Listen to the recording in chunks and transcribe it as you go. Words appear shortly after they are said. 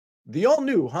The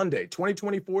all-new Hyundai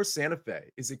 2024 Santa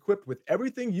Fe is equipped with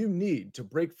everything you need to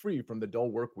break free from the dull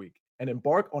work week and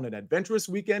embark on an adventurous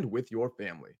weekend with your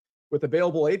family. With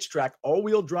available H-Track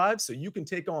all-wheel drive so you can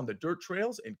take on the dirt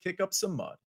trails and kick up some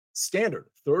mud. Standard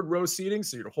third-row seating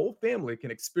so your whole family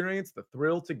can experience the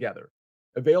thrill together.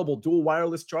 Available dual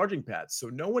wireless charging pads so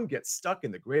no one gets stuck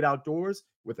in the great outdoors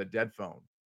with a dead phone.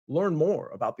 Learn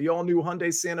more about the all-new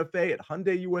Hyundai Santa Fe at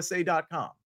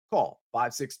HyundaiUSA.com. Call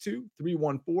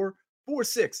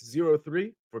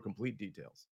 562-314-4603 for complete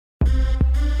details.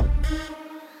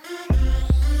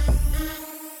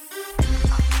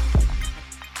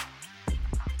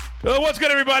 What's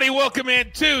good, everybody? Welcome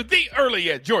into the Early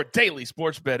Edge, your daily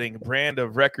sports betting brand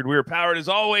of record. We are powered, as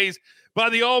always, by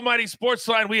the almighty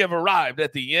Sportsline. We have arrived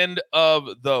at the end of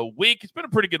the week. It's been a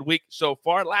pretty good week so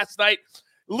far. Last night,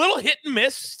 a little hit and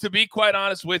miss, to be quite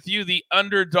honest with you. The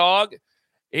underdog,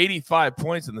 85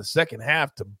 points in the second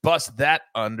half to bust that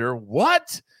under.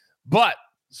 What? But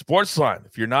Sportsline,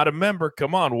 if you're not a member,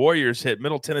 come on. Warriors hit,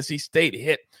 Middle Tennessee State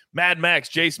hit, Mad Max,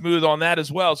 Jay Smooth on that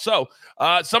as well. So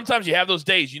sometimes you have those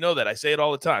days. You know that. I say it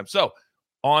all the time. So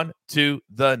on to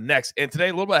the next. And today,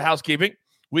 a little bit of housekeeping.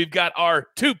 We've got our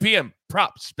 2 p.m.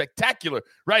 prop spectacular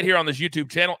right here on this YouTube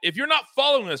channel. If you're not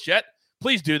following us yet,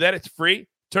 please do that. It's free.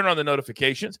 Turn on the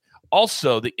notifications.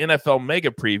 Also, the NFL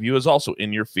Mega Preview is also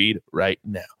in your feed right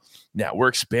now. Now, we're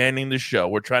expanding the show.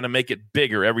 We're trying to make it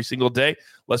bigger every single day.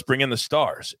 Let's bring in the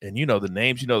stars. And you know the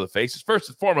names, you know the faces. First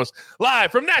and foremost, live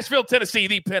from Nashville, Tennessee,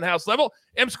 the penthouse level,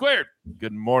 M Squared.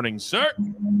 Good morning, sir.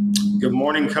 Good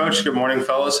morning, Coach. Good morning,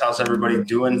 fellas. How's everybody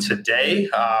doing today?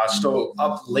 Still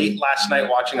up late last night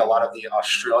watching a lot of the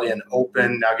Australian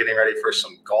Open. Now getting ready for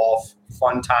some golf.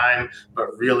 Fun time, but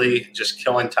really just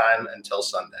killing time until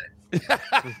Sunday.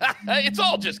 It's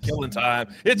all just killing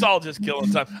time. It's all just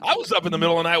killing time. I was up in the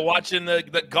middle of the night watching the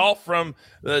golf from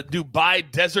the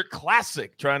Dubai Desert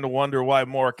Classic, trying to wonder why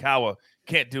Morikawa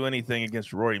can't do anything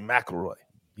against Rory McIlroy.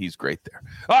 He's great there.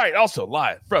 All right, also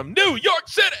live from New York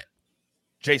City,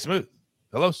 Jay Smooth.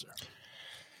 Hello, sir.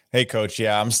 Hey, Coach.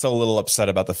 Yeah, I'm still a little upset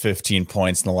about the 15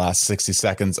 points in the last 60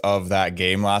 seconds of that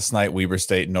game last night. Weber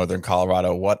State, Northern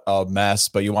Colorado. What a mess.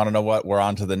 But you want to know what? We're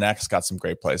on to the next. Got some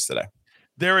great plays today.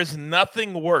 There is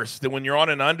nothing worse than when you're on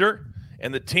an under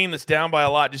and the team that's down by a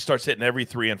lot just starts hitting every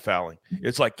three and fouling.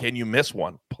 It's like, can you miss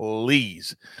one,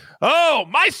 please? Oh,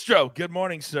 Maestro. Good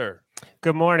morning, sir.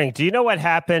 Good morning. Do you know what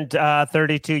happened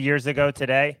 32 years ago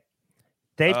today?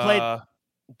 They played.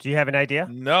 Do you have an idea?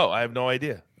 No, I have no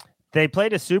idea. They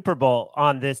played a Super Bowl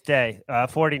on this day.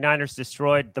 49ers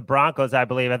destroyed the Broncos, I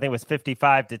believe. I think it was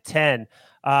 55-10.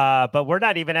 But we're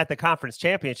not even at the conference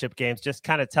championship games. Just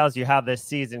kind of tells you how this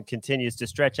season continues to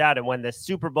stretch out. And when the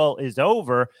Super Bowl is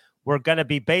over, we're going to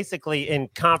be basically in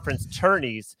conference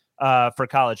tourneys for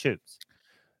college hoops.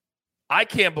 I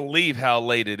can't believe how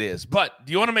late it is. But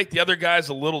do you want to make the other guys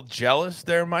a little jealous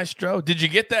there, Maestro? Did you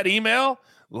get that email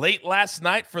late last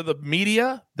night for the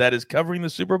media that is covering the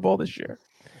Super Bowl this year?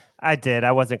 I did.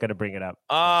 I wasn't going to bring it up.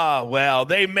 Well,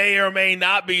 they may or may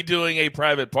not be doing a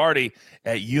private party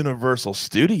at Universal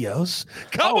Studios.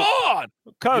 Come on,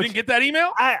 Coach. You didn't get that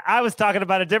email? I was talking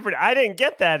about a different. I didn't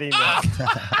get that email.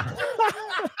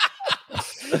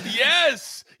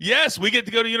 Yes, we get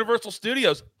to go to Universal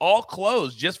Studios, all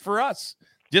closed just for us.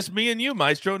 Just me and you,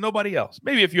 Maestro, nobody else.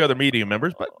 Maybe a few other media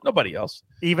members, but nobody else.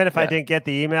 Even if I didn't get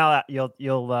the email, I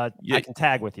can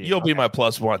tag with you. You'll be my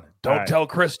plus one. Don't tell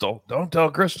Crystal. Don't tell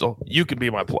Crystal. You can be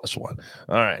my plus one.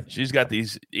 All right. She's got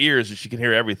these ears and she can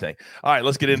hear everything. All right,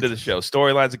 let's get into the show.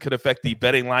 Storylines that could affect the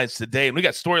betting lines today. And we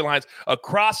got storylines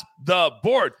across the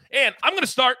board. And I'm going to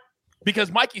start because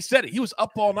Mikey said it. He was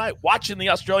up all night watching the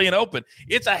Australian Open.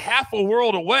 It's a half a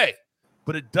world away.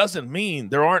 But it doesn't mean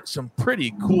there aren't some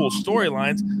pretty cool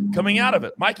storylines coming out of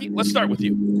it. Mikey, let's start with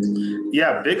you.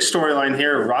 Yeah, big storyline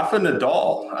here. Rafa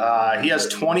Nadal. He has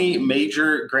 20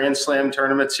 major Grand Slam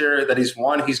tournaments here that he's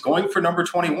won. He's going for number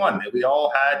 21. We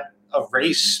all had a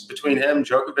race between him,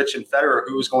 Djokovic, and Federer,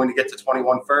 who was going to get to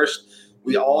 21 first.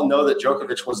 We all know that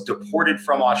Djokovic was deported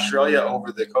from Australia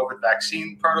over the COVID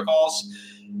vaccine protocols.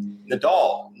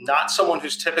 Nadal, not someone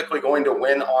who's typically going to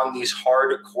win on these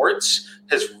hard courts,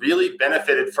 has really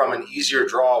benefited from an easier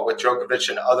draw with Djokovic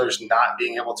and others not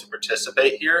being able to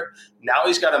participate here. Now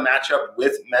he's got a matchup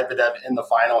with Medvedev in the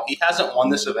final. He hasn't won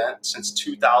this event since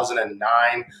 2009.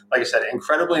 Like I said,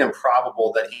 incredibly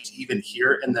improbable that he's even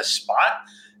here in this spot.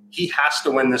 He has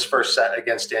to win this first set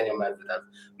against Daniel Medvedev.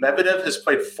 Medvedev has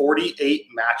played 48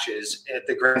 matches at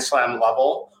the Grand Slam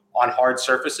level on hard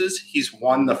surfaces. He's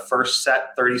won the first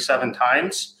set 37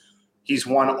 times. He's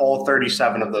won all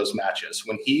 37 of those matches.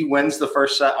 When he wins the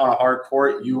first set on a hard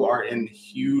court, you are in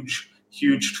huge,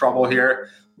 huge trouble here.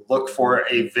 look for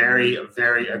a very,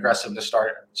 very aggressive to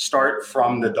start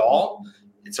from the Doll.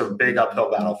 It's a big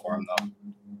uphill battle for him,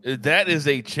 though. That is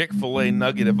a Chick-fil-A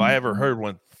nugget if I ever heard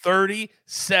one.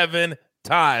 37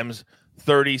 times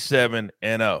 37-0.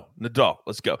 Nadal,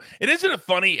 let's go. And isn't it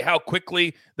funny how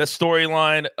quickly the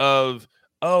storyline of,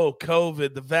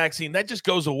 COVID, the vaccine, that just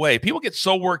goes away. People get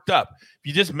so worked up. If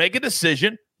you just make a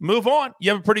decision, move on,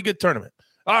 you have a pretty good tournament.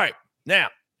 All right, now,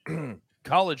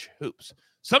 college hoops.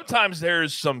 Sometimes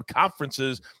there's some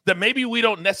conferences that maybe we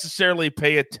don't necessarily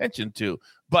pay attention to,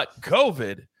 but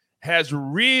COVID has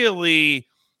really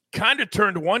kind of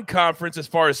turned one conference as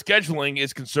far as scheduling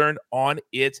is concerned on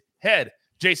its head.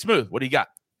 Jay Smooth, what do you got?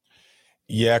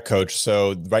 Yeah, Coach.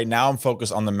 So right now I'm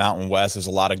focused on the Mountain West. There's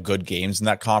a lot of good games in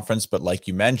that conference, but like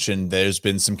you mentioned, there's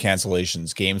been some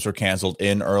cancellations. Games were canceled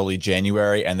in early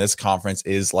January, and this conference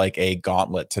is like a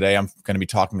gauntlet. Today, I'm going to be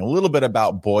talking a little bit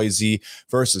about Boise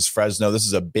versus Fresno. This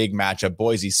is a big matchup.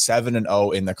 Boise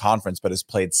 7-0 in the conference, but has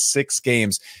played 6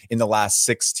 games in the last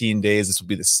 16 days. This will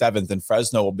be the 7th, and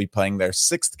Fresno will be playing their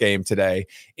 6th game today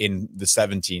in the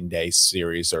 17-day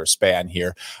series or span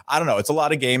here. I don't know. It's a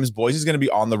lot of games. Boise's going to be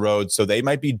on the road, so they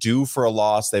might be due for a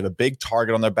loss. They have a big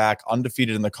target on their back,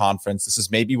 undefeated in the conference. This is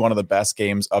maybe one of the best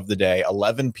games of the day,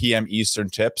 11 p.m. Eastern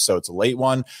tip, so it's a late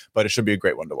one, but it should be a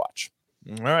great one to watch.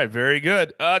 All right, very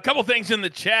good. A couple things in the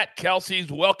chat.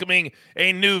 Kelsey's welcoming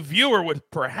a new viewer with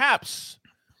perhaps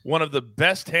one of the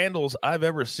best handles I've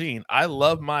ever seen. I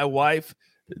love my wife,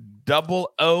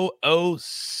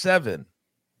 0007.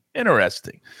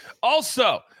 Interesting.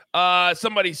 Also,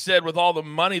 somebody said with all the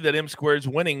money that M Squared's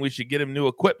winning, we should get him new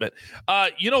equipment.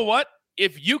 You know what?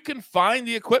 If you can find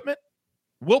the equipment,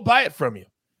 we'll buy it from you.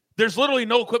 There's literally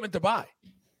no equipment to buy,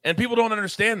 and people don't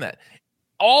understand that.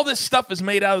 All this stuff is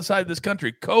made outside of this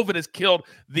country. COVID has killed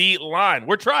the line.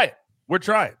 We're trying,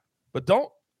 but don't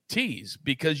tease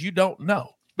because you don't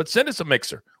know. But send us a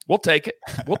mixer. We'll take it.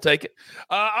 All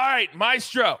right,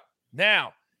 Maestro.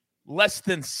 Now, less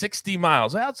than 60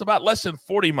 miles. That's about less than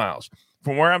 40 miles.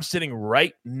 From where I'm sitting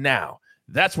right now,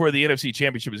 that's where the NFC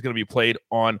Championship is going to be played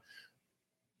on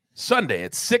Sunday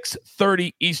at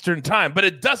 6:30 Eastern time. But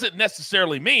it doesn't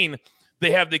necessarily mean they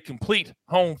have the complete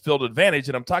home field advantage,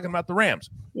 and I'm talking about the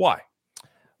Rams. Why?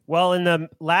 Well, in the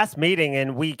last meeting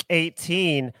in Week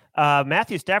 18,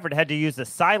 Matthew Stafford had to use a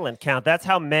silent count. That's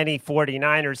how many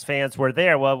 49ers fans were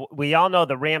there. Well, we all know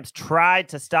the Rams tried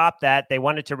to stop that. They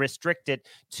wanted to restrict it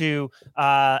to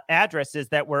addresses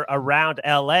that were around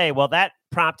L.A. Well, that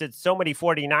prompted so many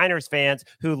 49ers fans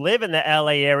who live in the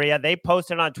LA area. They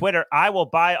posted on Twitter, I will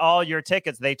buy all your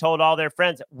tickets. They told all their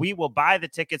friends, we will buy the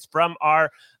tickets from our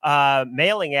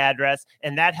mailing address.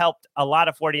 And that helped a lot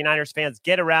of 49ers fans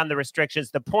get around the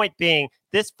restrictions. The point being,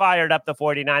 this fired up the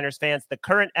 49ers fans. The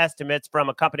current estimates from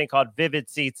a company called Vivid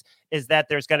Seats is that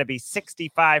there's going to be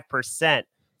 65%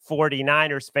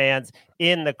 49ers fans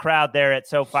in the crowd there at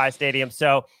SoFi Stadium.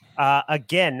 So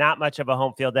again, not much of a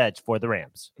home field edge for the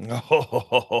Rams.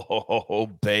 Oh,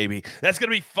 baby. That's going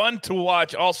to be fun to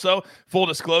watch. Also, full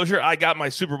disclosure, I got my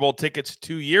Super Bowl tickets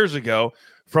 2 years ago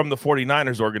from the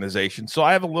 49ers organization. So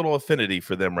I have a little affinity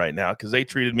for them right now because they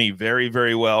treated me very,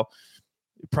 very well.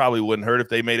 It probably wouldn't hurt if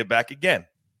they made it back again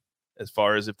as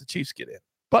far as if the Chiefs get in.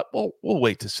 But we'll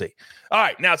wait to see. All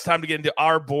right, now it's time to get into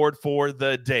our board for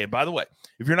the day. And by the way,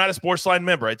 if you're not a Sportsline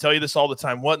member, I tell you this all the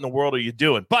time. What in the world are you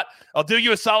doing? But I'll do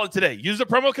you a solid today. Use the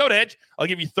promo code EDGE. I'll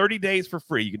give you 30 days for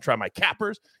free. You can try my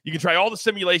cappers. You can try all the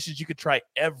simulations. You can try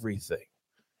everything.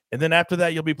 And then after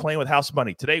that, you'll be playing with house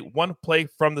money. Today, one play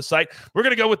from the site. We're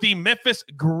going to go with the Memphis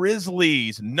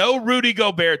Grizzlies. No Rudy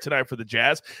Gobert tonight for the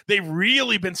Jazz. They've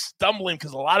really been stumbling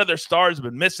because a lot of their stars have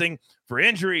been missing for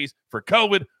injuries, for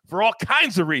COVID, for all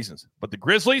kinds of reasons. But the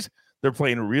Grizzlies, they're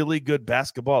playing really good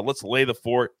basketball. Let's lay the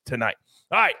floor tonight.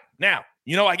 All right, now,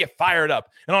 I get fired up.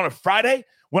 And on a Friday,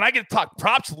 when I get to talk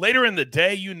props later in the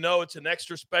day, it's an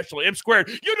extra special M Squared.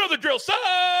 You know the drill, son!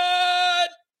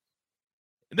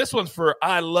 And this one's for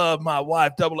I love my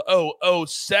wife,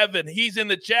 0007. He's in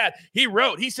the chat. He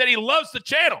said he loves the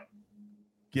channel.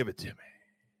 Give it to me.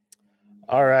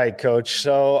 All right, Coach.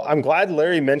 So I'm glad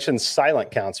Larry mentioned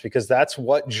silent counts because that's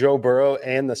what Joe Burrow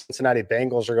and the Cincinnati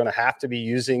Bengals are going to have to be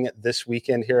using this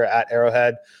weekend here at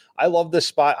Arrowhead. I love this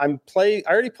spot. I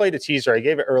already played a teaser. I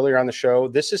gave it earlier on the show.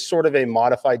 This is sort of a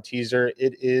modified teaser.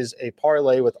 It is a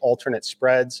parlay with alternate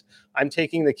spreads. I'm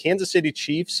taking the Kansas City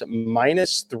Chiefs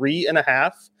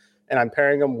 -3.5, and I'm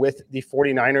pairing them with the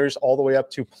 49ers all the way up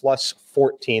to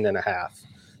 +14.5.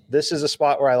 this is a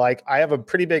spot where I have a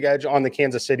pretty big edge on the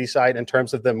Kansas City side in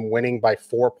terms of them winning by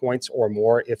 4 points or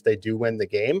more if they do win the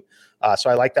game. So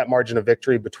I like that margin of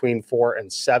victory between 4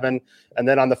 and 7. And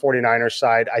then on the 49ers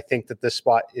side, I think that this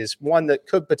spot is one that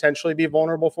could potentially be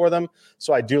vulnerable for them.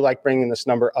 So I do like bringing this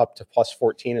number up to plus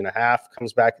 14.5.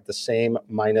 Comes back at the same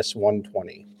minus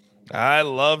 120. I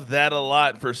love that a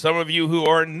lot. For some of you who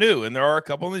are new, and there are a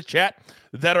couple in the chat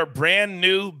that are brand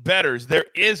new bettors, there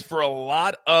is, for a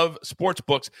lot of sports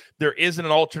books, there isn't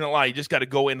an alternate line. You just got to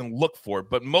go in and look for it.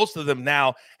 But most of them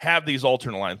now have these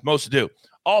alternate lines. Most do.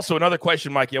 Also, another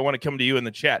question, Mikey, I want to come to you in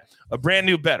the chat. A brand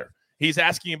new bettor. He's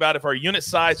asking about if our unit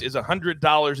size is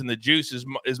 $100 and the juice is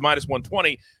minus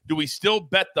 120. Do we still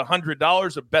bet the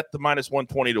 $100 or bet the minus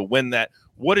 120 to win that?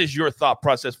 What is your thought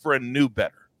process for a new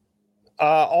bettor?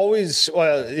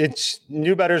 It's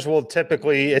new bettors will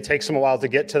typically, it takes them a while to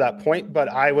get to that point, but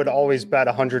I would always bet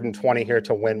 120 here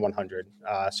to win 100.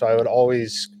 So I would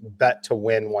always bet to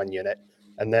win 1 unit,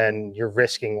 and then you're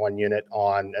risking 1 unit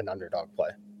on an underdog play.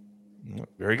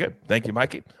 Very good. Thank you,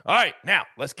 Mikey. All right, now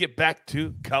let's get back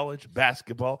to college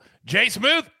basketball. Jay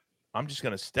Smooth, I'm just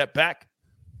going to step back.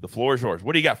 The floor is yours.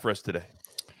 What do you got for us today?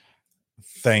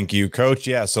 Thank you, Coach.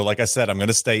 Yeah, so like I said, I'm going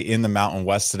to stay in the Mountain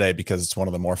West today because it's one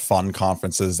of the more fun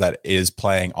conferences that is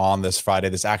playing on this Friday.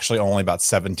 There's actually only about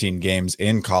 17 games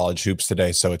in college hoops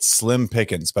today, so it's slim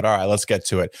pickings. But all right, let's get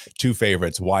to it. 2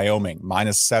 favorites, Wyoming,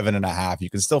 minus 7.5. You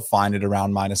can still find it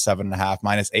around minus 7.5.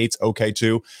 Minus 8's okay,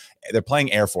 too. They're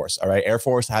playing Air Force, all right? Air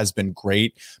Force has been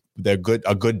great. They're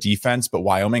a good defense, but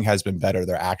Wyoming has been better.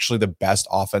 They're actually the best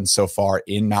offense so far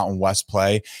in Mountain West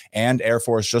play. And Air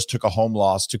Force just took a home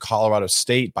loss to Colorado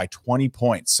State by 20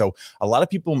 points. So a lot of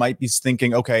people might be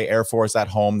thinking, okay, Air Force at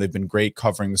home, they've been great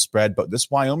covering the spread, but this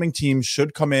Wyoming team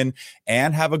should come in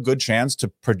and have a good chance to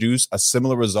produce a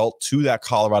similar result to that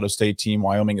Colorado State team.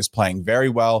 Wyoming is playing very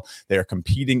well. They are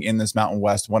competing in this Mountain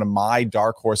West. One of my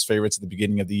dark horse favorites at the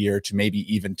beginning of the year to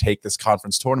maybe even take this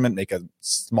conference tournament, make a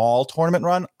small tournament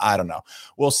run. I don't know.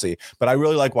 We'll see. But I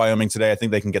really like Wyoming today. I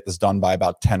think they can get this done by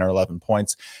about 10 or 11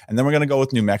 points. And then we're going to go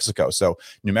with New Mexico. So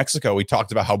New Mexico, we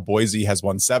talked about how Boise has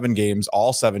won 7 games,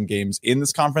 all 7 games in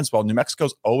this conference. Well, New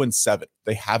Mexico's 0-7.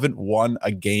 They haven't won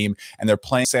a game, and they're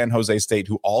playing San Jose State,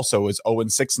 who also is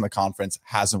 0-6 in the conference,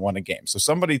 hasn't won a game. So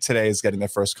somebody today is getting their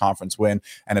first conference win,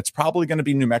 and it's probably going to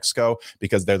be New Mexico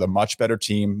because they're the much better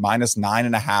team. Minus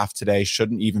 9.5 today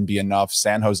shouldn't even be enough.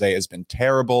 San Jose has been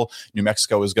terrible. New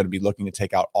Mexico is going to be looking to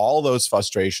take out all those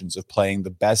frustrations of playing the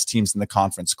best teams in the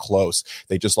conference close.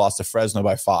 They just lost to Fresno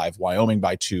by 5, Wyoming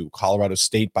by 2, Colorado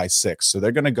State by 6. So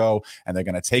they're going to go and they're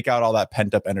going to take out all that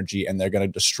pent up energy and they're going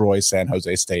to destroy San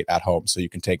Jose State at home. So you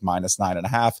can take minus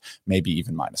 9.5, maybe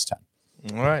even minus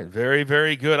 10. All right. Very,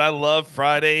 very good. I love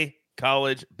Friday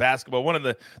college basketball. One of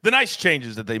the nice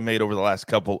changes that they made over the last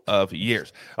couple of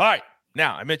years. All right.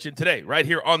 Now, I mentioned today, right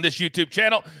here on this YouTube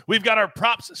channel, we've got our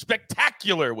Props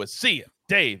Spectacular with Sia,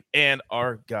 Dave, and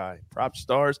our guy, Prop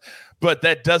Stars. But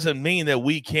that doesn't mean that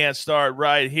we can't start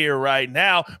right here, right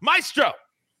now. Maestro,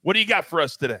 what do you got for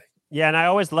us today? Yeah, and I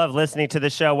always love listening to the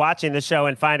show, watching the show,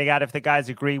 and finding out if the guys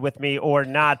agree with me or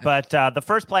not. But the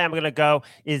first play I'm going to go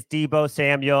is Deebo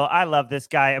Samuel. I love this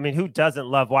guy. I mean, who doesn't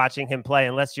love watching him play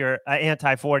unless you're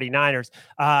anti-49ers?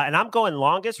 And I'm going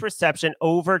longest reception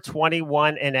over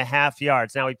 21.5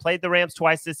 yards. Now, he played the Rams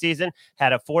twice this season,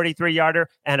 had a 43-yarder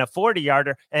and a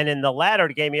 40-yarder. And in the latter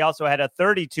game, he also had a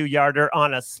 32-yarder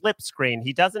on a slip screen.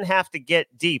 He doesn't have to get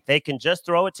deep. They can just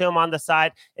throw it to him on the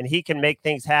side, and he can make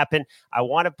things happen. I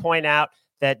want to point out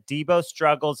that Deebo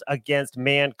struggles against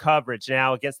man coverage.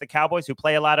 Now, against the Cowboys, who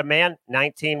play a lot of man,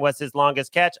 19 was his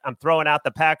longest catch. I'm throwing out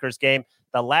the Packers game.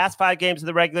 The last 5 games of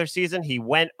the regular season, he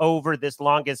went over this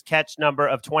longest catch number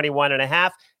of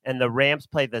 21.5, and the Rams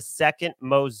play the second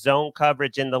most zone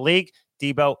coverage in the league.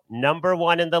 Deebo, number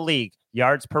 1 in the league,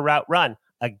 yards per route run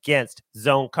against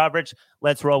zone coverage.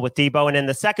 Let's roll with Deebo. And in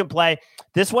the second play,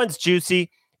 this one's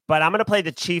juicy, but I'm going to play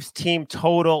the Chiefs team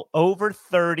total over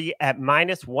 30 at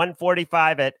minus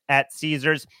 145 at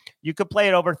Caesars. You could play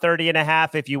it over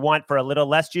 30.5 if you want for a little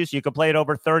less juice. You could play it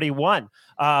over 31,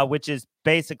 which is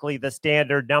basically the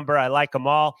standard number. I like them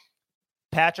all.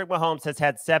 Patrick Mahomes has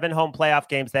had 7 home playoff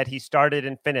games that he started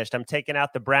and finished. I'm taking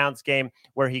out the Browns game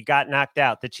where he got knocked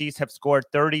out. The Chiefs have scored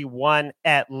 31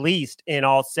 at least in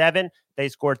all 7. They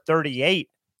scored 38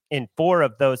 in 4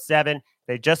 of those 7.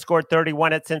 They just scored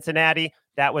 31 at Cincinnati.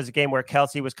 That was a game where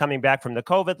Kelsey was coming back from the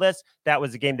COVID list. That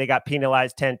was a game they got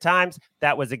penalized 10 times.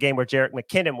 That was a game where Jerick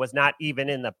McKinnon was not even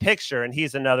in the picture, and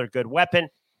he's another good weapon.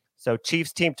 So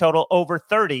Chiefs team total over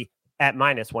 30 at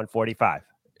minus 145.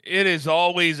 It is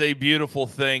always a beautiful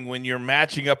thing when you're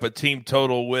matching up a team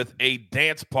total with a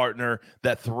dance partner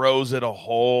that throws it a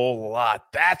whole lot.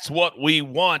 That's what we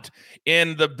want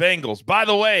in the Bengals. By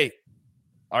the way,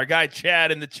 our guy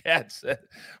Chad in the chat said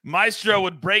Maestro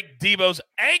would break Debo's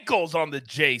ankles on the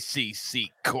JCC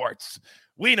courts.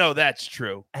 We know that's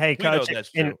true. Hey, Coach,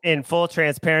 in full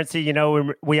transparency, you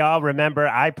know, we all remember,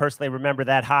 I personally remember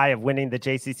that high of winning the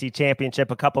JCC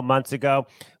championship a couple months ago.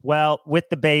 Well, with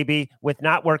the baby, with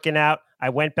not working out, I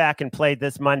went back and played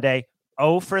this Monday.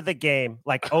 0 for the game,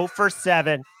 like 0 for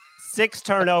 7, 6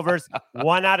 turnovers,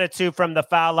 1 out of 2 from the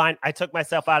foul line. I took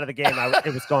myself out of the game.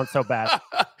 It was going so bad.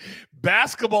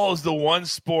 Basketball is the one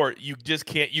sport you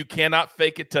cannot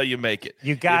fake it till you make it.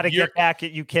 You got to get back.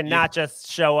 You cannot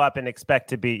just show up and expect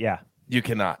to be, You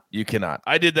cannot.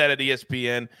 I did that at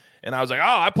ESPN, and I was like,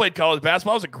 oh, I played college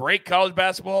basketball. I was a great college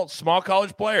basketball, small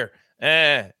college player.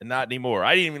 Not anymore.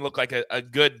 I didn't even look like a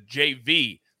good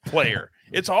JV player.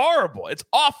 It's horrible. It's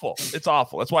awful. It's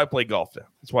awful. That's why I play golf now.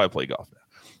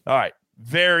 All right.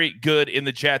 Very good in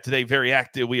the chat today. Very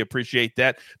active. We appreciate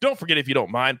that. Don't forget, if you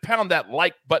don't mind, pound that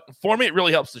like button for me. It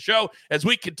really helps the show as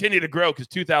we continue to grow, because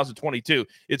 2022,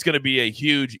 it's going to be a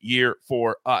huge year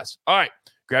for us. All right.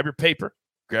 Grab your paper.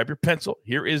 Grab your pencil.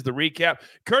 Here is the recap,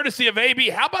 courtesy of AB.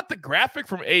 How about the graphic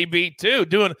from AB, too?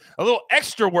 Doing a little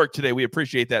extra work today. We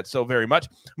appreciate that so very much.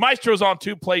 Maestro's on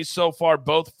 2 plays so far,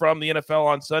 both from the NFL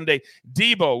on Sunday.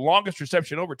 Debo, longest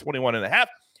reception, over 21.5.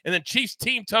 And then Chiefs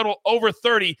team total over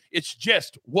 30. It's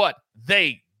just what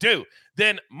they do.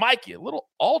 Then Mikey, a little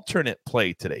alternate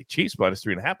play today. Chiefs minus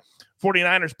 3.5.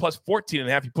 49ers plus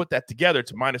 14.5. You put that together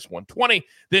to minus 120.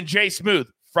 Then Jay Smooth,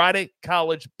 Friday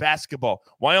college basketball.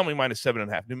 Wyoming minus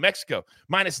 7.5. New Mexico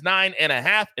minus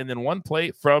 9.5. And then 1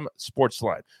 play from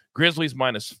Sportsline. Grizzlies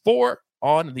minus 4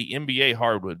 on the NBA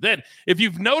hardwood. Then, if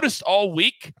you've noticed all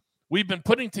week, we've been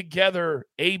putting together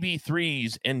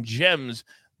AB3s and gems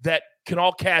that can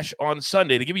all cash on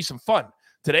Sunday to give you some fun.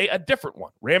 Today, a different one.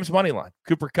 Rams money line.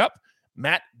 Cooper Kupp,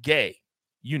 Matt Gay.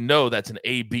 You know that's an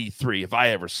AB3 if I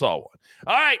ever saw one.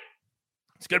 All right.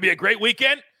 It's going to be a great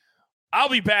weekend. I'll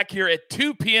be back here at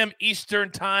 2 p.m.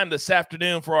 Eastern time this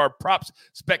afternoon for our Props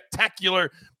Spectacular.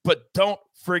 But don't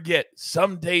forget,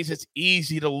 some days it's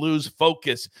easy to lose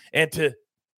focus and to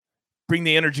bring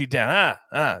the energy down.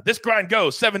 This grind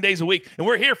goes 7 days a week, and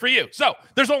we're here for you. So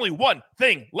there's only one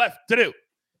thing left to do.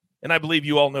 And I believe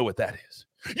you all know what that is.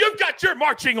 You've got your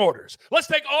marching orders. Let's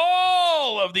take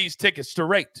all of these tickets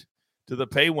straight to the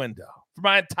pay window. For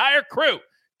my entire crew,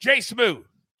 Jay Smooth,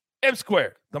 M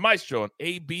Squared, the Maestro, and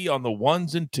AB on the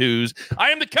 1s and 2s.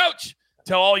 I am the coach.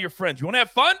 Tell all your friends. You want to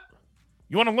have fun?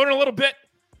 You want to learn a little bit?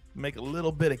 Make a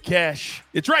little bit of cash?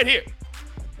 It's right here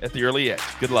at the Early Edge.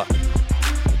 Good luck.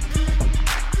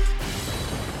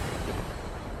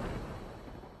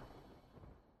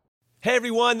 Hey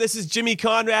everyone, this is Jimmy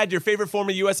Conrad, your favorite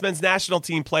former U.S. men's national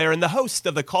team player and the host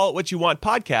of the Call It What You Want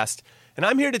podcast. And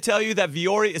I'm here to tell you that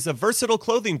Vuori is a versatile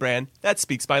clothing brand that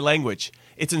speaks my language.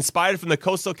 It's inspired from the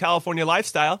coastal California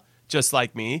lifestyle, just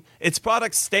like me. Its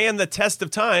products stand the test of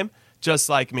time, just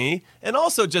like me. And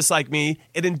also just like me,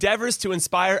 it endeavors to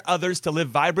inspire others to live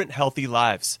vibrant, healthy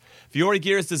lives. Vuori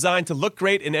gear is designed to look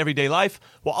great in everyday life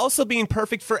while also being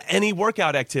perfect for any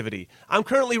workout activity. I'm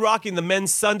currently rocking the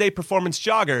men's Sunday Performance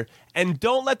Jogger, and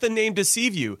don't let the name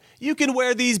deceive you. You can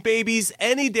wear these babies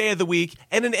any day of the week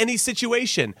and in any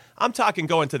situation. I'm talking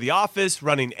going to the office,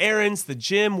 running errands, the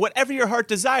gym, whatever your heart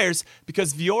desires,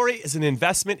 because Vuori is an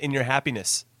investment in your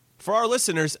happiness. For our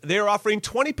listeners, they are offering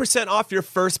 20% off your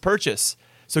first purchase.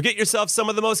 So get yourself some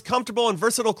of the most comfortable and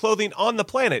versatile clothing on the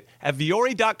planet at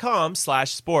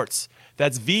vuori.com/sports.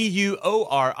 That's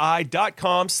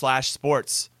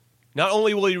VUORI.com/sports. Not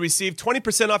only will you receive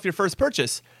 20% off your first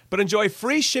purchase, but enjoy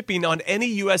free shipping on any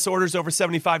U.S. orders over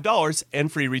 $75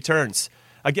 and free returns.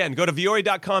 Again, go to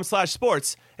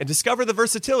vuori.com/sports and discover the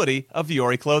versatility of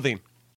Vuori clothing.